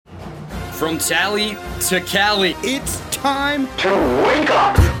From Tally to Cali, It's time to wake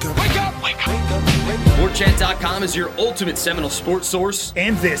up. Wake up! Wake up! WarChant.com is your ultimate Seminole sports source.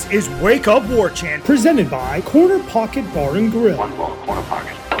 And this is Wake Up War Chant, presented by Corner Pocket Bar and Grill. One more corner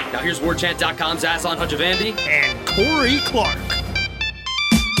pocket. Now here's WarChant.com's Aslan Hajavandi. And Corey Clark.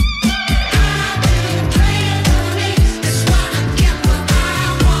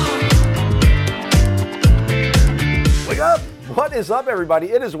 Wake up! What is up, everybody?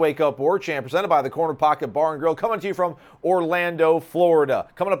 It is Wake Up War Chant, presented by the Corner Pocket Bar and Grill, coming to you from Orlando, Florida.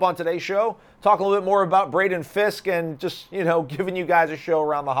 Coming up on today's show, talking a little bit more about Braden Fisk and just, giving you guys a show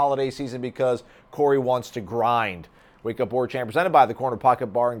around the holiday season because Corey wants to grind. Wake Up War Chant, presented by the Corner Pocket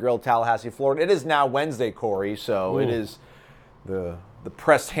Bar and Grill, Tallahassee, Florida. It is now Wednesday, Corey, so it is the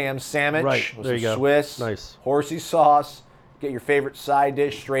pressed ham sandwich with there some you go. Swiss, Nice. horsey sauce. Get your favorite side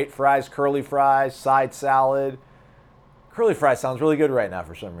dish, straight fries, curly fries, side salad. Curly fries sounds really good right now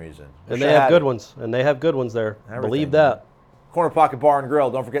for some reason. And they have good ones. And they have good ones there. Everything. Believe that. Corner Pocket Bar and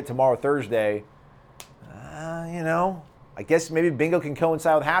Grill. Don't forget tomorrow, Thursday. I guess maybe bingo can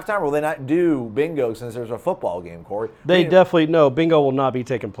coincide with halftime, or will they not do bingo since there's a football game, Corey? They definitely know bingo will not be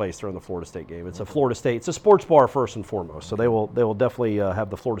taking place during the Florida State game. It's a Florida State. It's a sports bar first and foremost. So they will definitely have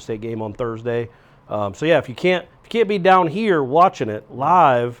the Florida State game on Thursday. If you can't be down here watching it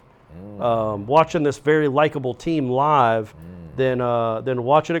live, watching this very likable team live, then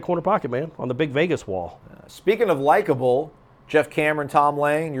watch it at Corner Pocket, man, on the big Vegas wall. Speaking of likable, Jeff Cameron, Tom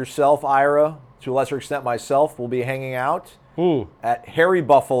Lang, yourself, Ira, to a lesser extent myself, will be hanging out at Harry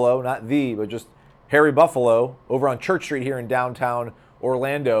Buffalo, not but just Harry Buffalo, over on Church Street here in downtown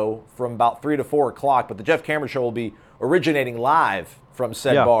Orlando from about 3 to 4 o'clock. But the Jeff Cameron Show will be originating live from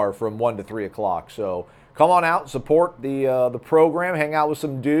said bar from 1 to 3 o'clock. So come on out, support the program, hang out with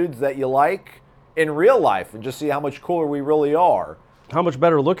some dudes that you like in real life, and just see how much cooler we really are. How much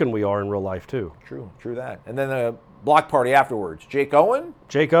better looking we are in real life, too. True that. And then a block party afterwards. Jake Owen's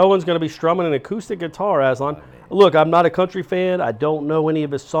going to be strumming an acoustic guitar, Aslan. Look, I'm not a country fan. I don't know any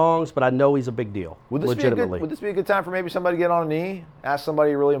of his songs, but I know he's a big deal, legitimately. Would this be a good time for maybe somebody to get on a knee, ask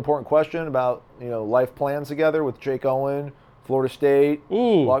somebody a really important question about life plans together with Jake Owen, Florida State,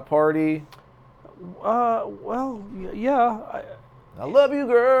 block party? Yeah. I love you,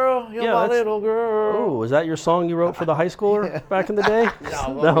 girl. You're my little girl. Oh, is that your song you wrote for the high schooler back in the day?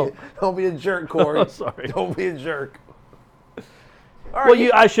 No. Don't be a jerk, Corey. Oh, sorry. Don't be a jerk. All Well,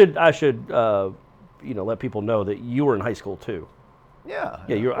 right. I should let people know that you were in high school too. Yeah.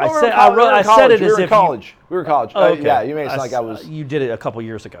 Yeah, We were I in said it college. as if college. We were in college. Oh, okay. Yeah, you made it sound like I was. You did it a couple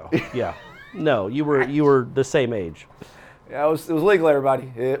years ago. Yeah. No, you were the same age. Yeah, it was legal,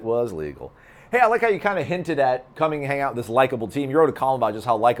 everybody. It was legal. Hey, I like how you kind of hinted at coming and hang out with this likable team. You wrote a column about just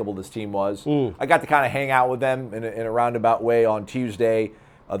how likable this team was. I got to kind of hang out with them in a roundabout way on Tuesday.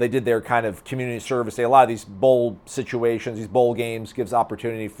 They did their kind of community service day. A lot of these bowl situations, these bowl games, gives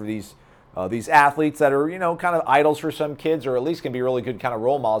opportunity for these athletes that are, kind of idols for some kids, or at least can be really good kind of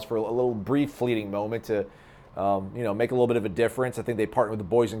role models for a little brief fleeting moment to, make a little bit of a difference. I think they partnered with the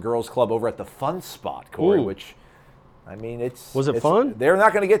Boys and Girls Club over at the Fun Spot, Corey, which... Was it fun? They're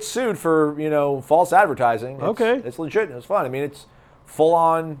not going to get sued for, false advertising. It's legit. It was fun. It's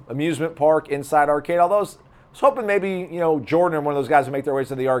full-on amusement park, inside arcade. Although I was hoping maybe, Jordan and one of those guys would make their way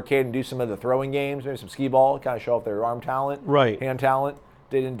to the arcade and do some of the throwing games, maybe some skee ball, kind of show off their arm talent, hand talent.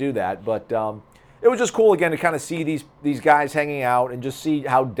 They didn't do that. But it was just cool, again, to kind of see these guys hanging out and just see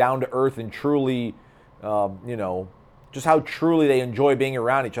how down-to-earth and truly, just how truly they enjoy being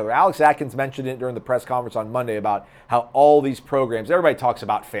around each other. Alex Atkins mentioned it during the press conference on Monday about how all these programs, everybody talks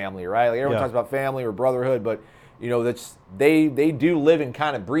about family, right? Like everyone talks about family or brotherhood, but they do live and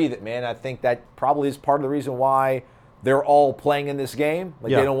kind of breathe it, man. I think that probably is part of the reason why they're all playing in this game.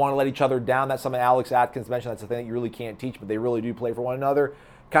 They don't want to let each other down. That's something Alex Atkins mentioned. That's a thing that you really can't teach, but they really do play for one another.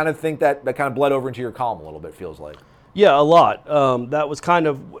 Kind of think that kind of bled over into your column a little bit, feels like. Yeah, a lot. That was kind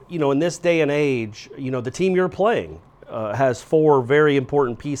of, in this day and age, the team you're playing has 4 very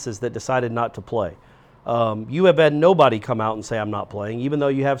important pieces that decided not to play. You have had nobody come out and say, I'm not playing, even though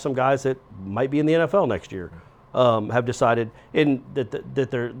you have some guys that might be in the NFL next year, have decided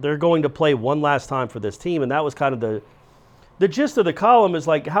that they're going to play one last time for this team. And that was kind of the gist of the column, is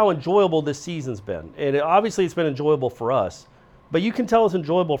like how enjoyable this season's been. And obviously it's been enjoyable for us, but you can tell it's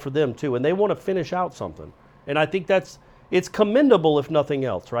enjoyable for them too. And they want to finish out something. And I think it's commendable, if nothing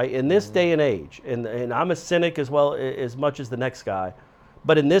else, right? In this day and age, and I'm a cynic as much as the next guy,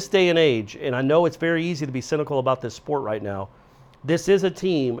 but in this day and age, and I know it's very easy to be cynical about this sport right now, this is a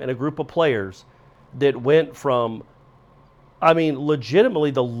team and a group of players that went from,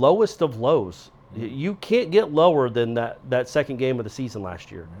 legitimately the lowest of lows You can't get lower than that second game of the season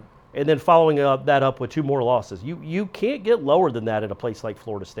last year. And then following that up with 2 more losses. You can't get lower than that at a place like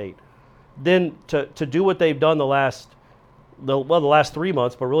Florida State. Then to do what they've done the last 3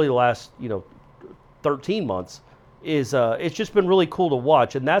 months, but really the last 13 months, is it's just been really cool to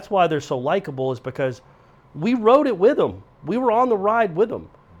watch. And that's why they're so likable, is because we rode it with them. We were on the ride with them.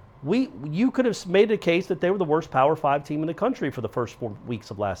 You could have made a case that they were the worst Power 5 team in the country for the first 4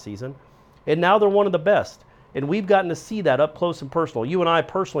 weeks of last season. And now they're one of the best. And we've gotten to see that up close and personal. You and I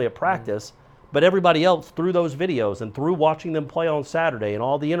personally at practice, but everybody else through those videos and through watching them play on Saturday and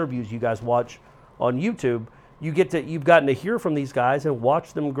all the interviews you guys watch on YouTube, you've gotten to hear from these guys and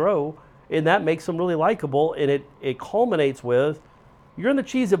watch them grow, and that makes them really likable. And it culminates with, you're in the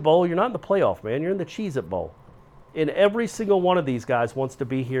Cheez-It Bowl, you're not in the playoff, man. You're in the Cheez-It Bowl. And every single one of these guys wants to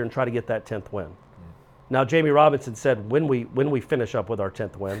be here and try to get that 10th win. Now, Jamie Robinson said, when we finish up with our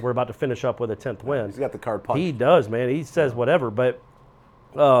 10th win, we're about to finish up with a 10th win. He's got the card punched. He does, man. He says whatever. But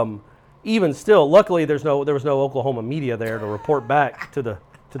even still, luckily there was no Oklahoma media there to report back to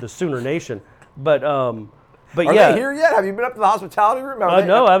the Sooner Nation. But Are yeah. they here yet? Have you been up to the hospitality room?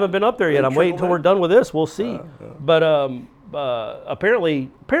 No, I haven't been up there yet. I'm waiting until we're done with this. We'll see. But apparently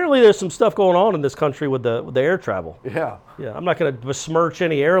there's some stuff going on in this country with the air travel. Yeah. Yeah, I'm not going to besmirch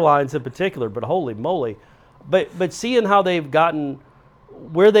any airlines in particular, but holy moly. But seeing how they've gotten,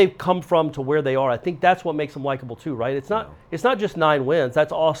 where they've come from to where they are, I think that's what makes them likable too, right? It's not just 9 wins.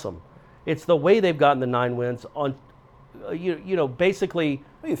 That's awesome. It's the way they've gotten the 9 wins on, basically.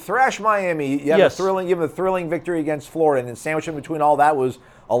 You thrash Miami. You have a thrilling victory against Florida, and then sandwiched in between all that was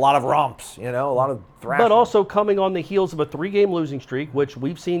a lot of romps, a lot of thrashing. But also coming on the heels of a 3-game losing streak, which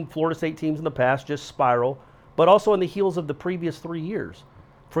we've seen Florida State teams in the past just spiral, but also on the heels of the previous 3 years.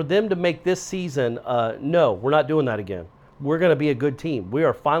 For them to make this season, no, we're not doing that again. We're going to be a good team. We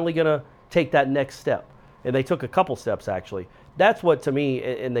are finally going to take that next step. And they took a couple steps, actually. That's what, to me,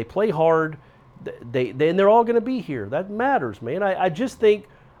 and they play hard. They're all going to be here. That matters, man. I just think,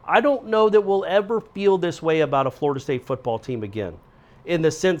 I don't know that we'll ever feel this way about a Florida State football team again, in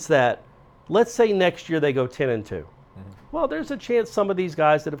the sense that, let's say next year they go 10-2. Mm-hmm. Well, there's a chance some of these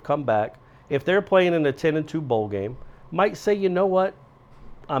guys that have come back, if they're playing in a 10-2 bowl game, might say, you know what,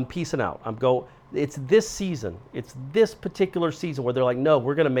 I'm peacing out. It's this season. It's this particular season where they're like, no,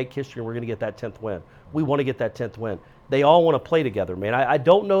 we're going to make history and we're going to get that 10th win. We want to get that 10th win. They all want to play together, man. I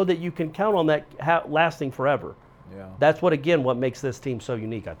don't know that you can count on that lasting forever. Yeah. That's what makes this team so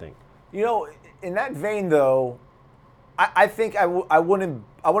unique, I think. In that vein, though, I think I wouldn't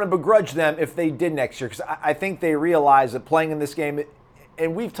begrudge them if they did next year, because I think they realize that playing in this game,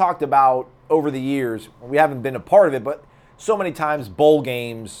 and we've talked about over the years, we haven't been a part of it, but so many times bowl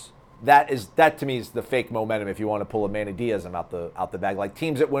games, that to me is the fake momentum, if you want to pull a Manny Diaz out the bag. Like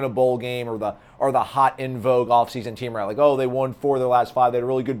teams that win a bowl game or the hot in vogue offseason team, right? Like, oh, they won 4 of their last 5, they had a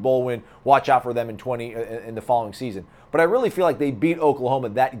really good bowl win, watch out for them in the following season. But I really feel like they beat Oklahoma,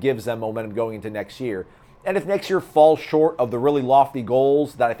 that gives them momentum going into next year. And if next year falls short of the really lofty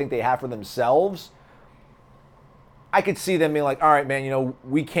goals that I think they have for themselves, I could see them being like, all right, man,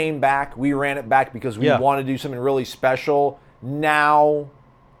 we came back, we ran it back because we want to do something really special. Now,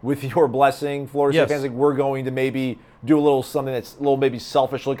 with your blessing, Florida State fans, like, we're going to maybe do a little something that's a little maybe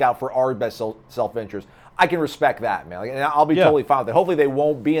selfish, look out for our best self-interest. I can respect that, man. And I'll be totally fine with it. Hopefully they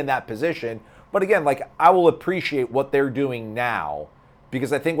won't be in that position. But again, I will appreciate what they're doing now,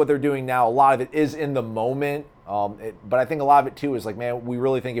 because I think what they're doing now, a lot of it is in the moment. But I think a lot of it, too, is like, man, we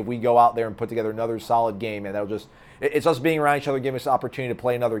really think if we go out there and put together another solid game, and that'll just – it's us being around each other, giving us the opportunity to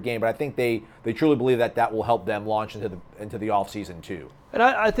play another game. But I think they truly believe that will help them launch into the offseason, too. And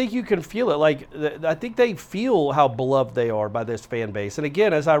I think you can feel it. Like, I think they feel how beloved they are by this fan base. And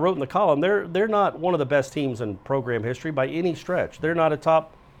again, as I wrote in the column, they're not one of the best teams in program history by any stretch. They're not a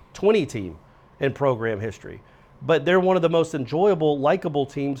top 20 team in program history. But they're one of the most enjoyable, likable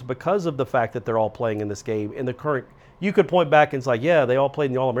teams because of the fact that they're all playing in this game. In the current, you could point back and it's like, yeah, they all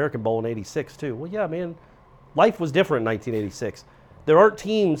played in the All-American Bowl in '86 too. Well, yeah, man, life was different in 1986. There aren't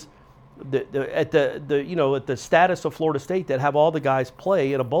teams at the status of Florida State that have all the guys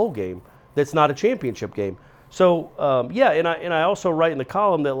play in a bowl game that's not a championship game. So and I also write in the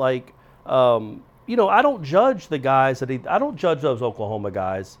column that I don't judge the guys I don't judge those Oklahoma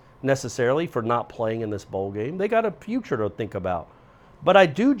guys necessarily for not playing in this bowl game. They got a future to think about. But I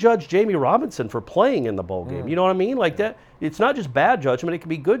do judge Jamie Robinson for playing in the bowl game. You know what I mean? Like that, it's not just bad judgment, it can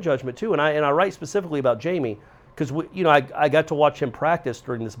be good judgment too. And I write specifically about Jamie because I got to watch him practice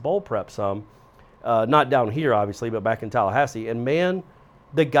during this bowl prep some, not down here obviously, but back in Tallahassee. And man,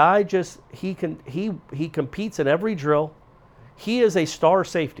 the guy just he competes in every drill. He is a star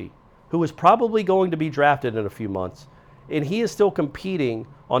safety. who is probably going to be drafted in a few months, and he is still competing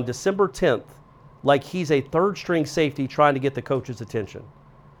on December 10th like he's a third-string safety trying to get the coach's attention.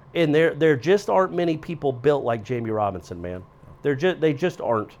 And there just aren't many people built like Jamie Robinson, man. They just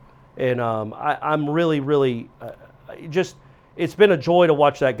aren't. And I'm really, really it's been a joy to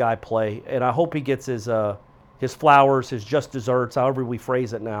watch that guy play, and I hope he gets his flowers, his just desserts, however we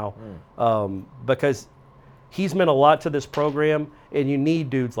phrase it now, because he's meant a lot to this program, and you need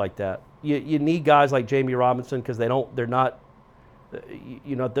dudes like that. You need guys like Jamie Robinson because they're not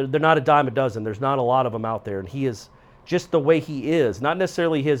a dime a dozen. There's not a lot of them out there, and he is just the way he is, not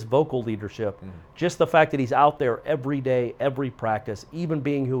necessarily his vocal leadership, just the fact that he's out there every day, every practice, even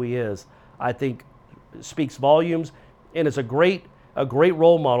being who he is, I think speaks volumes, and is a great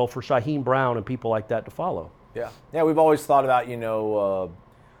role model for Shaheem Brown and people like that to follow. Yeah, we've always thought about,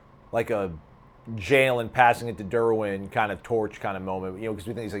 like a Jalen passing it to Derwin kind of torch kind of moment, because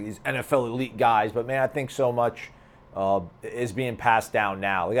we think he's like these NFL elite guys, but man, I think so much is being passed down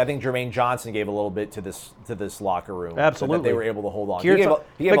now. Like I think Jermaine Johnson gave a little bit to this locker room. Absolutely, so that they were able to hold on. But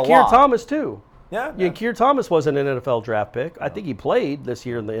Keir Thomas too. Yeah. Keir Thomas wasn't an NFL draft pick. I think he played this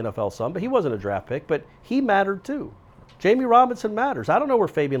year in the NFL some, but he wasn't a draft pick. But he mattered too. Jamie Robinson matters. I don't know where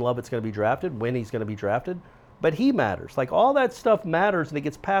Fabian Lovett's going to be drafted, when he's going to be drafted, but he matters. Like all that stuff matters, and it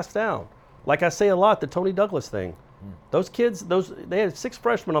gets passed down. Like I say a lot, the Tony Douglas thing. Those kids, they had 6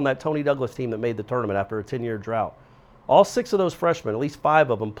 freshmen on that Tony Douglas team that made the tournament after a 10-year drought. All 6 of those freshmen, at least 5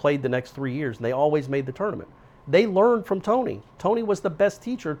 of them, played the next 3 years, and they always made the tournament. They learned from Tony. Tony was the best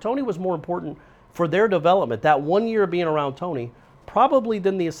teacher. Tony was more important for their development, that 1 year of being around Tony, probably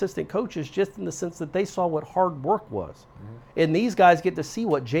than the assistant coaches, just in the sense that they saw what hard work was. And these guys get to see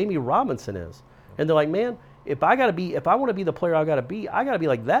what Jamie Robinson is. And they're like, man, if I want to be the player I got to be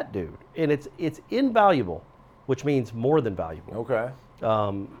like that dude. And it's invaluable, which means more than valuable. Okay.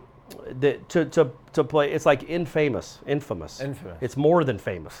 To play, it's like infamous. It's more than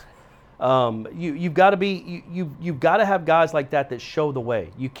famous. You've got to have guys like that show the way.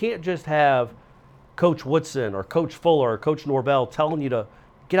 You can't just have Coach Woodson or Coach Fuller or Coach Norvell telling you to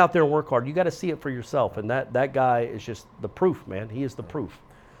get out there and work hard. You got to see it for yourself, and that guy is just the proof, man. He is the proof.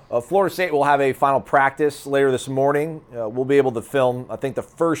 Florida State will have a final practice later this morning. We'll be able to film, I think, the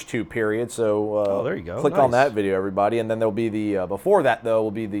first 2 periods. So there you go. Click on that video, everybody. And then there'll be before that, though,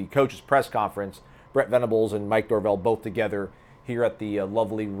 will be the coaches' press conference. Brett Venables and Mike Dorvell both together here at the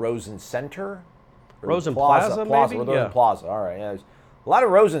lovely Rosen Center. Rosen Plaza, maybe? Rosen Plaza. All right. Yeah, a lot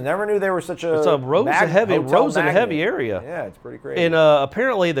of Rosen. Never knew they were such a. It's a Rosen-heavy area. Yeah, it's pretty crazy. And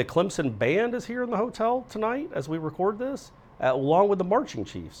apparently the Clemson band is here in the hotel tonight as we record this, along with the marching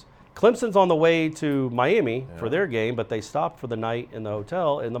chiefs. Clemson's on the way to Miami for their game, but they stopped for the night in the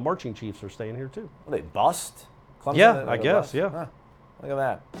hotel, and the marching chiefs are staying here too. Well, they bust? Clemson, yeah, I guess. Yeah. Huh. Look at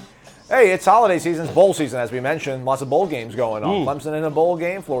that. Hey, it's holiday season. It's bowl season, as we mentioned. Lots of bowl games going on. Clemson in a bowl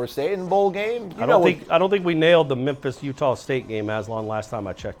game, Florida State in a bowl game. I don't think we nailed the Memphis-Utah State game, Aslan, last time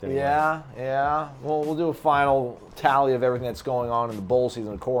I checked anyway. Yeah. Well, we'll do a final tally of everything that's going on in the bowl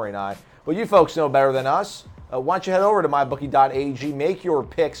season with Corey and I. But you folks know better than us. Why don't you head over to mybookie.ag, make your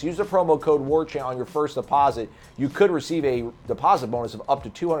picks, use the promo code WARCHANT on your first deposit. You could receive a deposit bonus of up to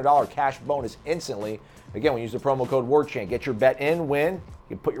 $200 cash bonus instantly. Again, when you use the promo code WARCHANT, get your bet in, win.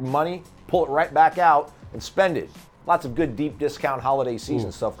 You put your money, pull it right back out, and spend it. Lots of good deep discount holiday season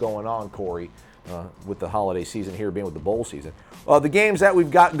stuff going on, Corey, with the holiday season here being with the bowl season. The games that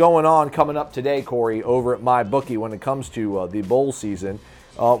we've got going on coming up today, Corey, over at MyBookie when it comes to the bowl season,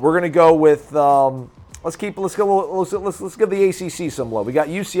 we're going to go with. Let's give the ACC some love. We got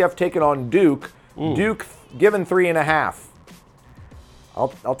UCF taking on Duke. Duke given 3.5.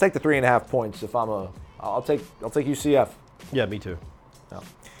 I'll take the 3.5 points if I'll take UCF. Yeah, me too. No.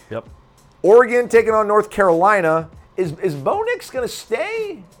 Yep. Oregon taking on North Carolina. Is Bo Nix going to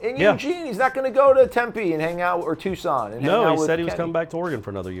stay in Eugene? He's not going to go to Tempe and hang out, or Tucson and hang out with he said he was Kenny. coming back to Oregon for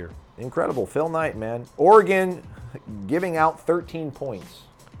another year. Incredible. Phil Knight, man. Oregon giving out 13 points.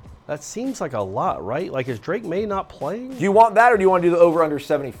 That seems like a lot, right? Like, is Drake May not playing? Do you want that, or do you want to do the over-under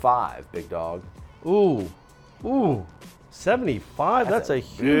 75, big dog? Ooh. 75? That's a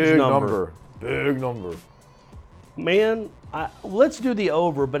huge number. Big number. Man, let's do the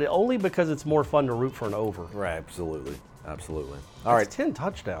over, but only because it's more fun to root for an over. Right, absolutely. All right. 10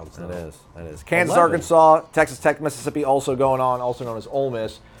 touchdowns, though. That is. Kansas, 11. Arkansas, Texas Tech, Mississippi also going on, also known as Ole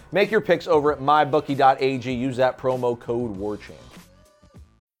Miss. Make your picks over at mybookie.ag. Use that promo code WARCHANT.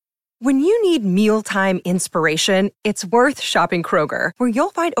 When you need mealtime inspiration, it's worth shopping Kroger, where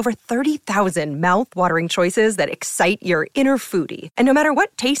you'll find over 30,000 mouth-watering choices that excite your inner foodie. And no matter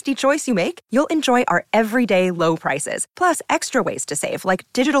what tasty choice you make, you'll enjoy our everyday low prices, plus extra ways to save, like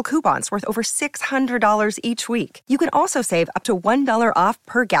digital coupons worth over $600 each week. You can also save up to $1 off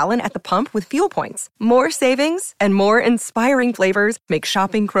per gallon at the pump with fuel points. More savings and more inspiring flavors make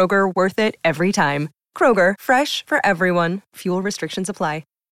shopping Kroger worth it every time. Kroger, fresh for everyone. Fuel restrictions apply.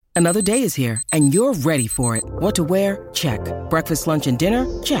 Another day is here, and you're ready for it. What to wear? Check. Breakfast, lunch, and dinner?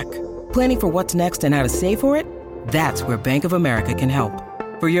 Check. Planning for what's next and how to save for it? That's where Bank of America can help.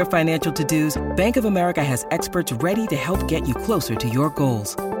 For your financial to-dos, Bank of America has experts ready to help get you closer to your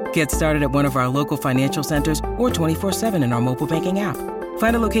goals. Get started at one of our local financial centers or 24/7 in our mobile banking app.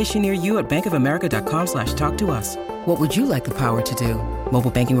 Find a location near you at bankofamerica.com/talktous. What would you like the power to do?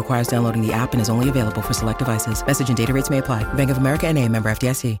 Mobile banking requires downloading the app and is only available for select devices. Message and data rates may apply. Bank of America NA, member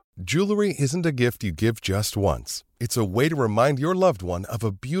FDIC. Jewelry isn't a gift you give just once. It's a way to remind your loved one of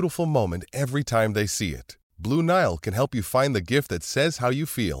a beautiful moment every time they see it. Blue Nile can help you find the gift that says how you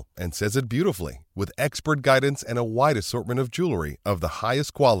feel and says it beautifully, with expert guidance and a wide assortment of jewelry of the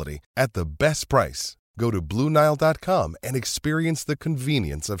highest quality at the best price. Go to BlueNile.com and experience the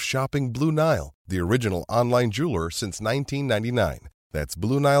convenience of shopping Blue Nile, the original online jeweler since 1999. That's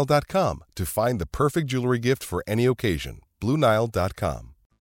BlueNile.com to find the perfect jewelry gift for any occasion. BlueNile.com.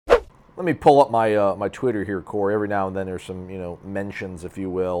 Let me pull up my Twitter here, Corey. Every now and then there's some mentions, if you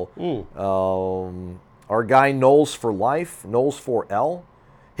will. Our guy Knowles for Life, Knowles 4L.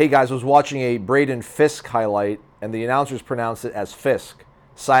 Hey guys, I was watching a Braden Fisk highlight, and the announcers pronounced it as Fisk,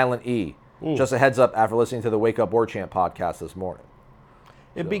 silent E. Just a heads up after listening to the Wake Up War Chant podcast this morning.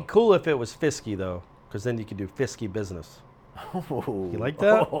 It'd be cool if it was Fisky, though, because then you could do Fisky business. You like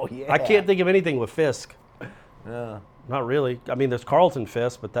that? Oh, yeah. I can't think of anything with Fisk. Yeah. Not really. I mean, there's Carlton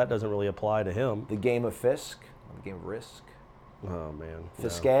Fisk, but that doesn't really apply to him. The game of Fisk? The game of Risk? Oh, man.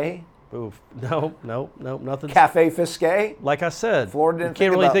 Fiske? No. Oof. No, nothing. Cafe Fiske? Like I said, Florida didn't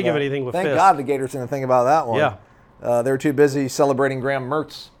can't really think that. of anything with Thank Fisk. God the Gators didn't think about that one. Yeah. They were too busy celebrating Graham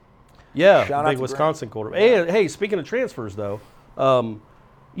Mertz. Yeah, Shout big Wisconsin quarterback. And, hey, speaking of transfers, though,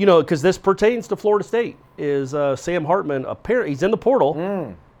 because this pertains to Florida State, is Sam Hartman, he's in the portal,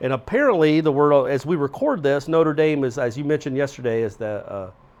 and apparently the word, as we record this, Notre Dame is, as you mentioned yesterday, is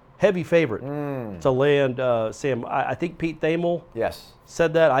the heavy favorite to land Sam. I think Pete Thamel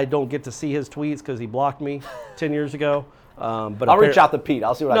said that. I don't get to see his tweets because he blocked me 10 years ago. But I'll reach out to Pete.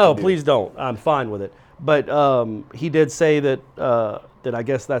 I'll see what I can do. No, please don't. I'm fine with it. But he did say that that I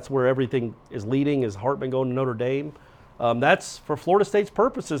guess that's where everything is leading, is Hartman going to Notre Dame. That's for Florida State's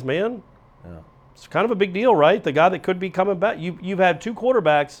purposes, man. Yeah. It's kind of a big deal, right? The guy that could be coming back. You've had two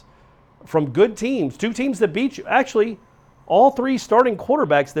quarterbacks from good teams, two teams that beat you. Actually, all three starting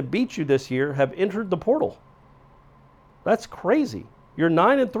quarterbacks that beat you this year have entered the portal. That's crazy. You're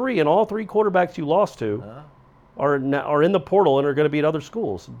 9-3, and all three quarterbacks you lost to are in the portal and are going to be at other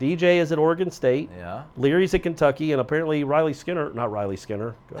schools. DJ is at Oregon State. Yeah. Leary's at Kentucky, and apparently not Riley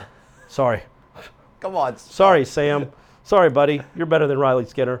Skinner. Sorry. Come on. Sorry, Sam. Sorry, buddy. You're better than Riley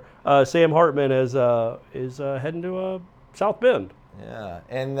Skinner. Sam Hartman is heading to South Bend. Yeah.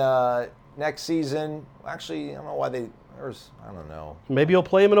 And next season, actually, I don't know why I don't know. Maybe you'll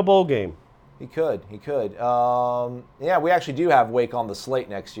play him in a bowl game. He could. Yeah, we actually do have Wake on the slate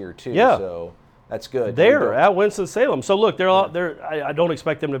next year, too. Yeah. So that's good. They're at Winston-Salem. So, look, I don't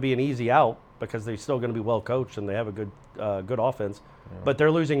expect them to be an easy out because they're still going to be well coached and they have a good offense. Yeah. But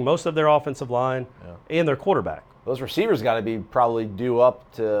they're losing most of their offensive line and their quarterback. Those receivers got to be probably due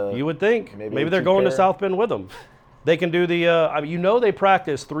up to. You would think. Maybe they're going to South Bend with them. They can do they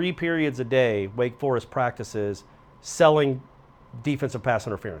practice 3 periods a day, Wake Forest practices, selling defensive pass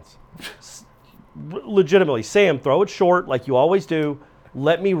interference. Legitimately, Sam, throw it short like you always do.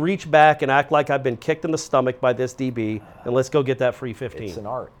 Let me reach back and act like I've been kicked in the stomach by this DB, and let's go get that free 15. It's an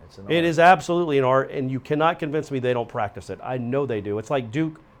art. It is absolutely an art, and you cannot convince me they don't practice it. I know they do. It's like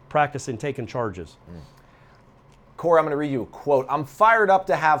Duke practicing taking charges. Corey, I'm going to read you a quote. I'm fired up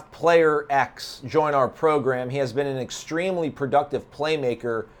to have player X join our program. He has been an extremely productive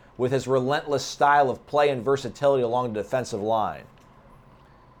playmaker with his relentless style of play and versatility along the defensive line.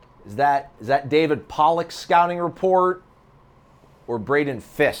 Is that David Pollock's scouting report or Braden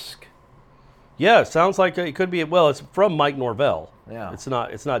Fisk? Yeah, it sounds like it could be. Well, it's from Mike Norvell. Yeah. It's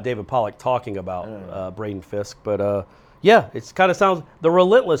not David Pollock talking about Braden Fisk, but yeah, it kind of sounds the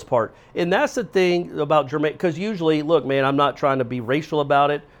relentless part. And that's the thing about Jermaine, because usually, look, man, I'm not trying to be racial about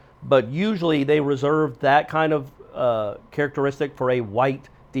it, but usually they reserve that kind of characteristic for a white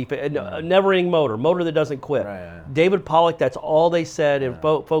defense, never-ending motor that doesn't quit. Right. David Pollock, that's all they said. And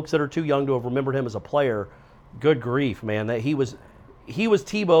folks that are too young to have remembered him as a player, good grief, man, that he was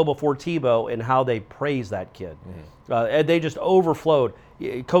Tebow before Tebow, and how they praised that kid. And they just overflowed.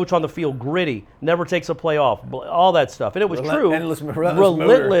 Coach on the field, gritty, never takes a play off, all that stuff. And it was true.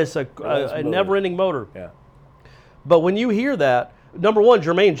 Relentless, a never-ending motor. Yeah. But when you hear that, number one,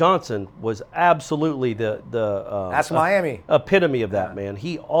 Jermaine Johnson was absolutely the that's Miami epitome of that, man.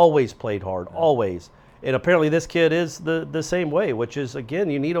 He always played hard, always. And apparently this kid is the same way, which is, again,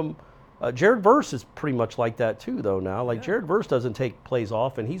 you need him. Jared Verse is pretty much like that too, though, now. Like, Jared Verse doesn't take plays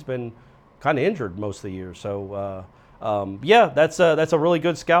off, and he's been kind of injured most of the year. So, that's a really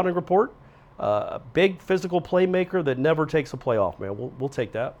good scouting report. A big physical playmaker that never takes a play off, man. We'll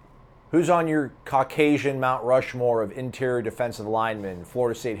take that. Who's on your Caucasian Mount Rushmore of interior defensive linemen,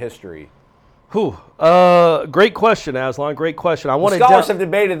 Florida State history? Great question, Aslan. Great question. Scholars have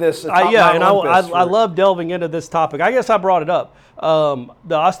debated this. I love delving into this topic. I guess I brought it up.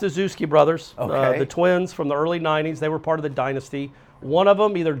 The Ostaszewski brothers, the twins from the early 90s, they were part of the dynasty. One of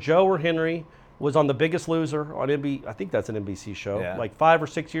them, either Joe or Henry, was on The Biggest Loser on NBC. I think that's an NBC show, like 5 or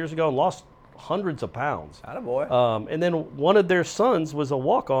 6 years ago, and lost hundreds of pounds. Attaboy. And then one of their sons was a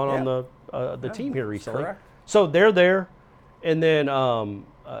walk-on on the team here recently. Correct. So they're there. And then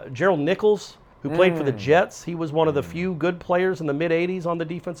Gerald Nichols, who played for the Jets. He was one of the few good players in the mid-'80s on the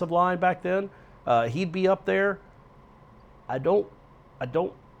defensive line back then. He'd be up there. I don't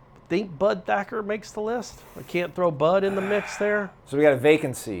think Bud Thacker makes the list. I can't throw Bud in the mix there. So we got a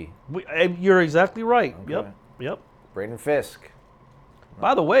vacancy. You're exactly right. Okay. Yep. Braden Fisk.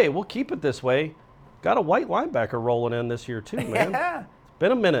 By the way, we'll keep it this way. Got a white linebacker rolling in this year too, man. It's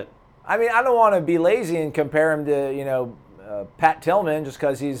been a minute. I mean, I don't want to be lazy and compare him to, Pat Tillman just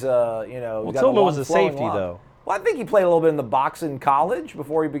because he's, Well, Tillman was a safety, though. Well, I think he played a little bit in the box in college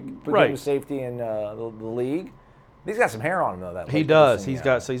before he became a safety in the league. He's got some hair on him, though. He does. He's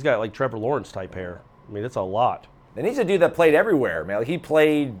got like Trevor Lawrence type hair. I mean, it's a lot. And he's a dude that played everywhere, man. Like, he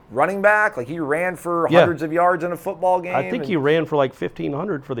played running back. Like, he ran for hundreds of yards in a football game. I think he ran for like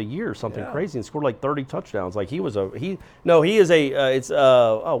 1,500 for the year, something crazy, and scored like 30 touchdowns. Like, what's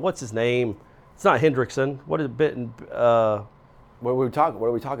his name? It's not Hendrickson. What is it? What are we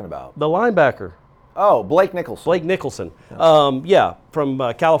talking about? The linebacker. Oh, Blake Nicholson. From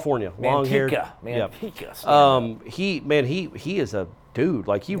California. Long-haired. Manteca. He is a dude.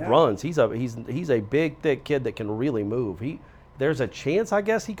 Like, he runs. He's a big, thick kid that can really move. There's a chance, I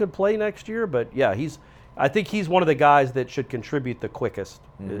guess, he could play next year. But yeah, I think he's one of the guys that should contribute the quickest.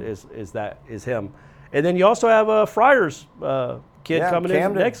 Is him. And then you also have a Friars kid coming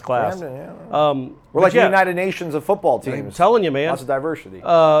in the next class. Camden, we're like the United Nations of football teams. I'm telling you, man. Lots of diversity.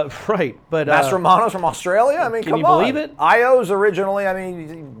 Right. But Mastromanos from Australia? I mean, can you believe it? Io's originally,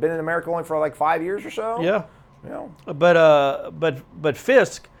 he's been in America only for like 5 years or so. Yeah. But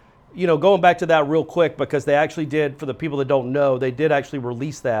Fisk, going back to that real quick, because they actually did, for the people that don't know, they did actually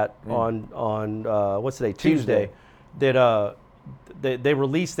release that on what's today? Tuesday. They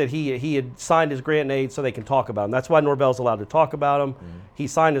released that he had signed his grant and aid so they can talk about him. That's why Norvell's allowed to talk about him. He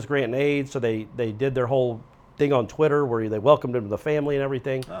signed his grant and aid, so they did their whole thing on Twitter where they welcomed him to the family and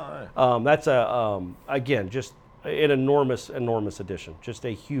everything. That's again, just an enormous addition, just a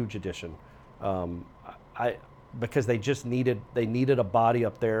huge addition. Because they needed a body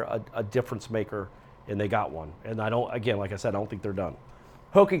up there, a difference maker, and they got one. And like I said, I don't think they're done.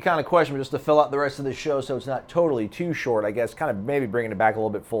 Hokey kind of question, but just to fill out the rest of the show so it's not totally too short, I guess, kind of maybe bringing it back a little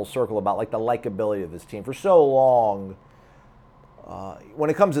bit full circle about like the likability of this team. For so long, when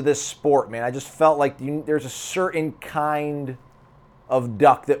it comes to this sport, man, I just felt like there's a certain kind of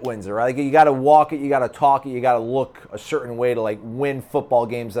duck that wins it, right? Like, you got to walk it, you got to talk it, you got to look a certain way to like win football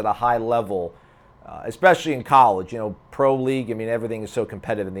games at a high level, especially in college. Pro league, everything is so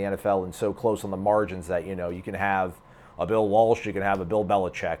competitive in the NFL and so close on the margins that, you can have a Bill Walsh, you can have a Bill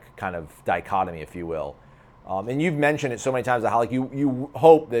Belichick kind of dichotomy, if you will. And you've mentioned it so many times how like you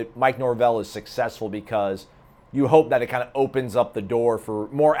hope that Mike Norvell is successful because you hope that it kind of opens up the door for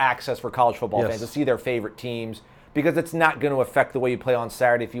more access for college football fans to see their favorite teams, because it's not going to affect the way you play on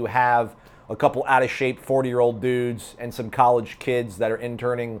Saturday if you have a couple out-of-shape 40-year-old dudes and some college kids that are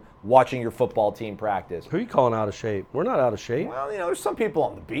interning watching your football team practice. Who are you calling out of shape? We're not out of shape. Well, there's some people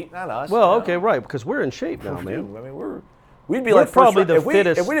on the beat, not us. Well, okay, right, because we're in shape now, man. We'd be we're like probably the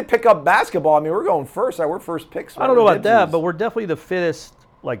fittest. If we didn't pick up basketball, we're going first. We're first picks. I don't know about that, but we're definitely the fittest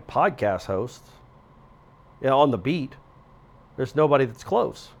like podcast hosts. On the beat. There's nobody that's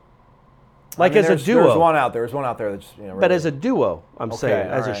close. Like as a duo. There's one out there. There's one out there that's but as a duo, I'm saying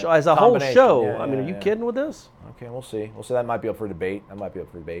as a whole show. Are you kidding with this? Okay, we'll see. That might be up for debate.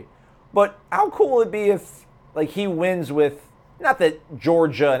 But how cool would it be if, like, he wins with, not that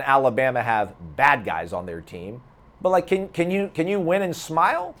Georgia and Alabama have bad guys on their team, but like, can you win and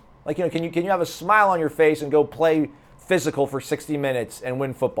smile? Like, can you have a smile on your face and go play physical for 60 minutes and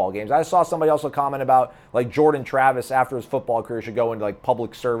win football games? I saw somebody also comment about, like, Jordan Travis after his football career should go into, like,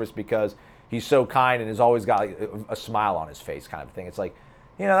 public service because he's so kind and has always got, like, a smile on his face kind of thing. It's like,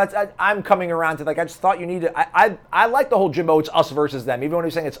 I'm coming around to, like, I just thought you needed. I like the whole Jimbo. It's us versus them. Even when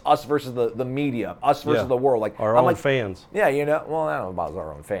he's saying it's us versus the media, us versus the world, like our own fans. Yeah, well, I don't know about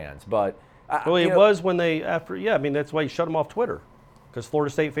our own fans, but it was when they that's why he shut him off Twitter, because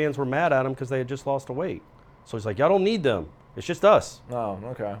Florida State fans were mad at him because they had just lost a weight. So he's like, y'all don't need them. It's just us. Oh,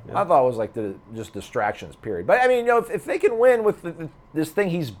 okay. Yeah. I thought it was like just distractions, period. But I mean, if they can win with this thing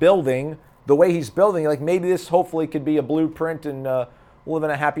he's building, the way he's building, like, maybe this hopefully could be a blueprint and live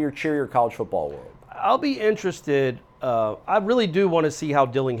in a happier, cheerier college football world. I'll be interested. I really do want to see how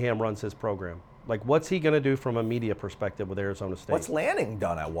Dillingham runs his program. Like, what's he going to do from a media perspective with Arizona State? What's Lanning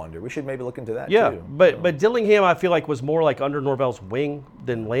done, I wonder? We should maybe look into that, too. Yeah, but Dillingham, I feel like, was more like under Norvell's wing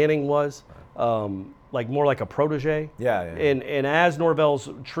than Lanning was. Like more like a protege. Yeah. And as Norvell's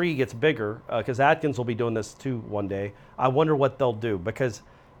tree gets bigger, because Atkins will be doing this too one day, I wonder what they'll do. Because,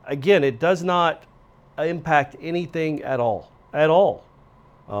 again, it does not impact anything at all. At all.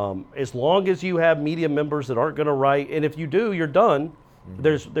 As long as you have media members that aren't going to write, and if you do, you're done.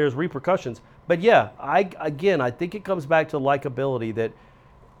 Mm-hmm. There's repercussions. But yeah, I think it comes back to likability. That,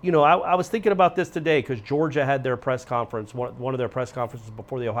 I was thinking about this today because Georgia had their press conference, one of their press conferences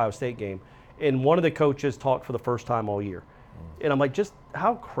before the Ohio State game, and one of the coaches talked for the first time all year, and I'm like, just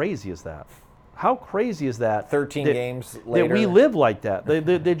how crazy is that? How crazy is that? 13 games later. That we live like that.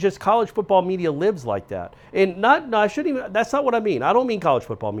 They just college football media lives like that. And I shouldn't even, that's not what I mean. I don't mean college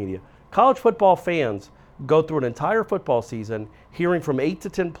football media. College football fans go through an entire football season hearing from 8 to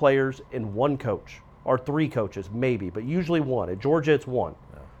 10 players and one coach, or 3 coaches, maybe, but usually one. At Georgia, it's one.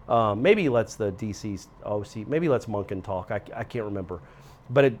 Yeah. Maybe he lets the DC's OC, maybe he lets Monken talk. I can't remember.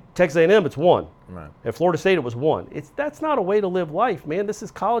 But at Texas A&M, it's one. Right. At Florida State, it was one. That's not a way to live life, man. This is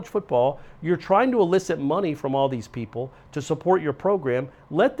college football. You're trying to elicit money from all these people to support your program.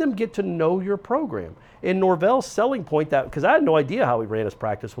 Let them get to know your program. And Norvell's selling point, that because I had no idea how he ran his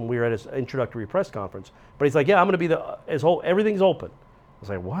practice when we were at his introductory press conference. But he's like, yeah, I'm going to be everything's open. I was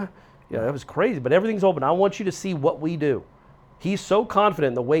like, what? Yeah, that was crazy. But everything's open. I want you to see what we do. He's so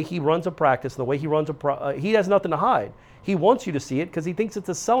confident in the way he runs a practice and the way he runs he has nothing to hide. He wants you to see it because he thinks it's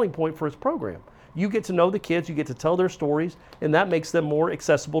a selling point for his program. You get to know the kids, you get to tell their stories, and that makes them more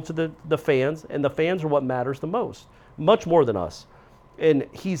accessible to the fans, and the fans are what matters the most, much more than us. And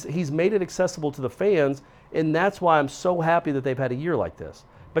he's made it accessible to the fans, and that's why I'm so happy that they've had a year like this.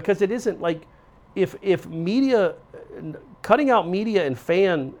 Because it isn't like, if media, cutting out media and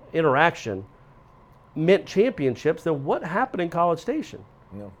fan interaction meant championships, then what happened in College Station?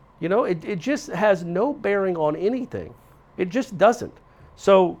 No. It just has no bearing on anything. It just doesn't.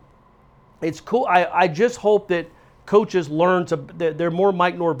 So it's cool. I just hope that coaches learn that there are more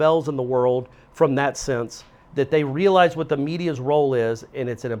Mike Norvells in the world from that sense, that they realize what the media's role is, and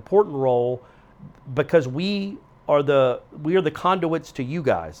it's an important role because we are the conduits to you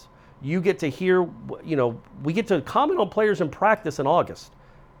guys. You get to hear, we get to comment on players in practice in August.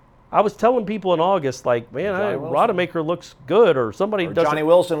 I was telling people in August, like, man, Rodemaker looks good, or somebody doesn't. Johnny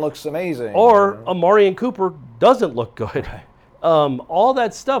Wilson looks amazing. Or Amarian Cooper doesn't look good. Right. All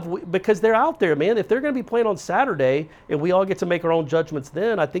that stuff, because they're out there, man. If they're going to be playing on Saturday and we all get to make our own judgments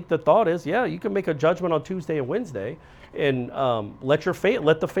then, I think the thought is, yeah, you can make a judgment on Tuesday and Wednesday and let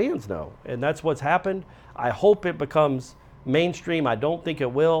the fans know. And that's what's happened. I hope it becomes mainstream. I don't think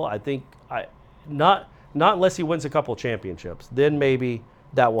it will. I think not unless he wins a couple championships. Then maybe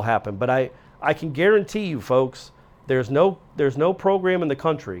that will happen. But I can guarantee you, folks, there's no program in the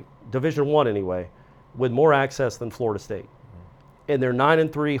country, Division I anyway, with more access than Florida State. And they're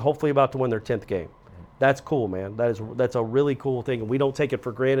 9-3, hopefully about to win their 10th game. That's cool, man. That's a really cool thing, and we don't take it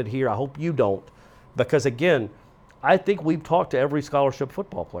for granted here. I hope you don't, because again, I think we've talked to every scholarship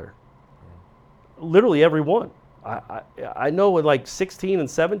football player, literally every one. I know with like 16 and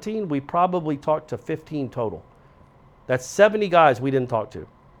 17, we probably talked to 15 total. That's 70 guys we didn't talk to.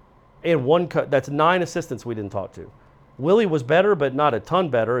 And that's 9 assistants we didn't talk to. Willie was better, but not a ton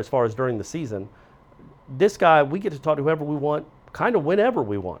better as far as during the season. This guy, we get to talk to whoever we want, kind of whenever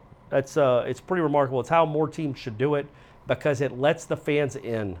we want. It's pretty remarkable. It's how more teams should do it, because it lets the fans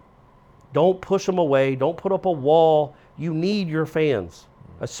in. Don't push them away. Don't put up a wall. You need your fans,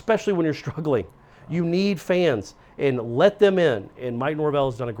 especially when you're struggling. You need fans. and let them in. And Mike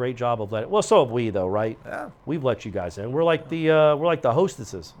Norvell has done a great job of letting. Well, so have we, though, right? Yeah. We've let you guys in. We're like the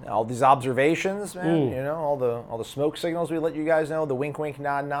hostesses. All these observations, man. You know, all the smoke signals we let you guys know. The wink, wink,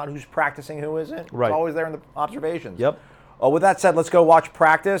 nod, nod. Who's practicing? Who isn't? Right. It's always there in the observations. Yep. With that said, let's go watch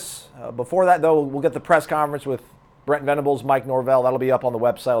practice. Before that, though, we'll get the press conference with Brent Venables, Mike Norvell. That'll be up on the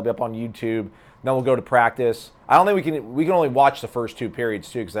website. It'll be up on YouTube. Then we'll go to practice. I don't think we can only watch the first 2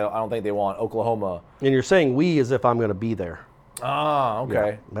 periods too, because I don't think they want Oklahoma. And you're saying we as if I'm going to be there. Ah, okay.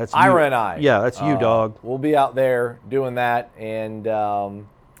 Yeah, that's Ira you. and I. Yeah, that's you, dog. We'll be out there doing that, and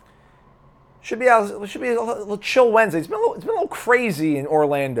should be a little chill Wednesday. It's been a little crazy in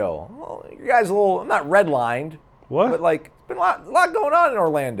Orlando. Well, you guys I'm not redlined. What? But like, it's been a lot going on in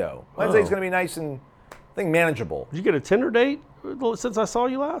Orlando. Wednesday's going to be nice and I think manageable. Did you get a Tinder date since I saw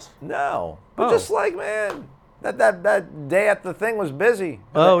you last? No, but just like, man, that day at the thing was busy.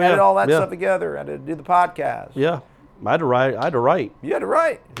 I Yeah. edit all that stuff together. I had to do the podcast. Yeah, I had to write. You had to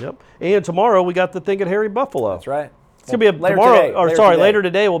write. Yep. And tomorrow we got the thing at Harry Buffalo. That's right. It's gonna be later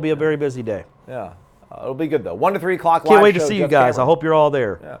today will be a very busy day. Yeah, it'll be good though. 1 to 3 o'clock. Can't live wait to show, see you Jeff guys. Cameron. I hope you're all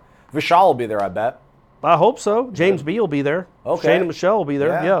there. Yeah, Vishal will be there. I bet. I hope so. James B will be there. Okay. Shane and Michelle will be there.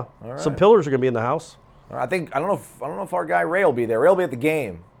 Yeah. Yeah. All right. Some pillars are gonna be in the house. I don't know if our guy Ray will be there. Ray will be at the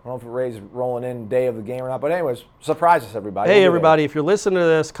game. I don't know if Ray's rolling in day of the game or not. But anyways, surprise us, everybody. Hey, we'll everybody! If you're listening to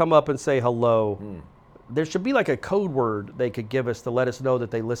this, come up and say hello. There should be like a code word they could give us to let us know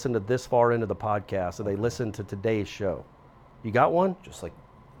that they listened to this far into the podcast and they listened to today's show. You got one? Just like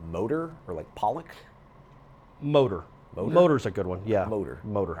motor or like Pollock? Motor. Motor's a good one. Yeah. Motor.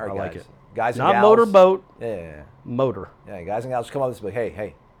 All right, I like it. Guys and Not gals. motor boat. Yeah. Motor. Yeah, guys and gals come up and say,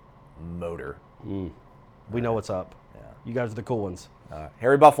 hey, motor. We know what's up. Yeah. You guys are the cool ones.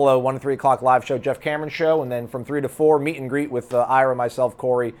 Harry Buffalo, 1 to 3 o'clock live show, Jeff Cameron show, and then from 3 to 4, meet and greet with Ira, myself,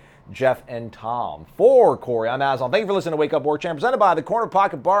 Corey, Jeff, and Tom. For Corey, I'm Aslan. Thank you for listening to Wake Up War Chant, presented by the Corner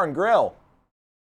Pocket Bar and Grill.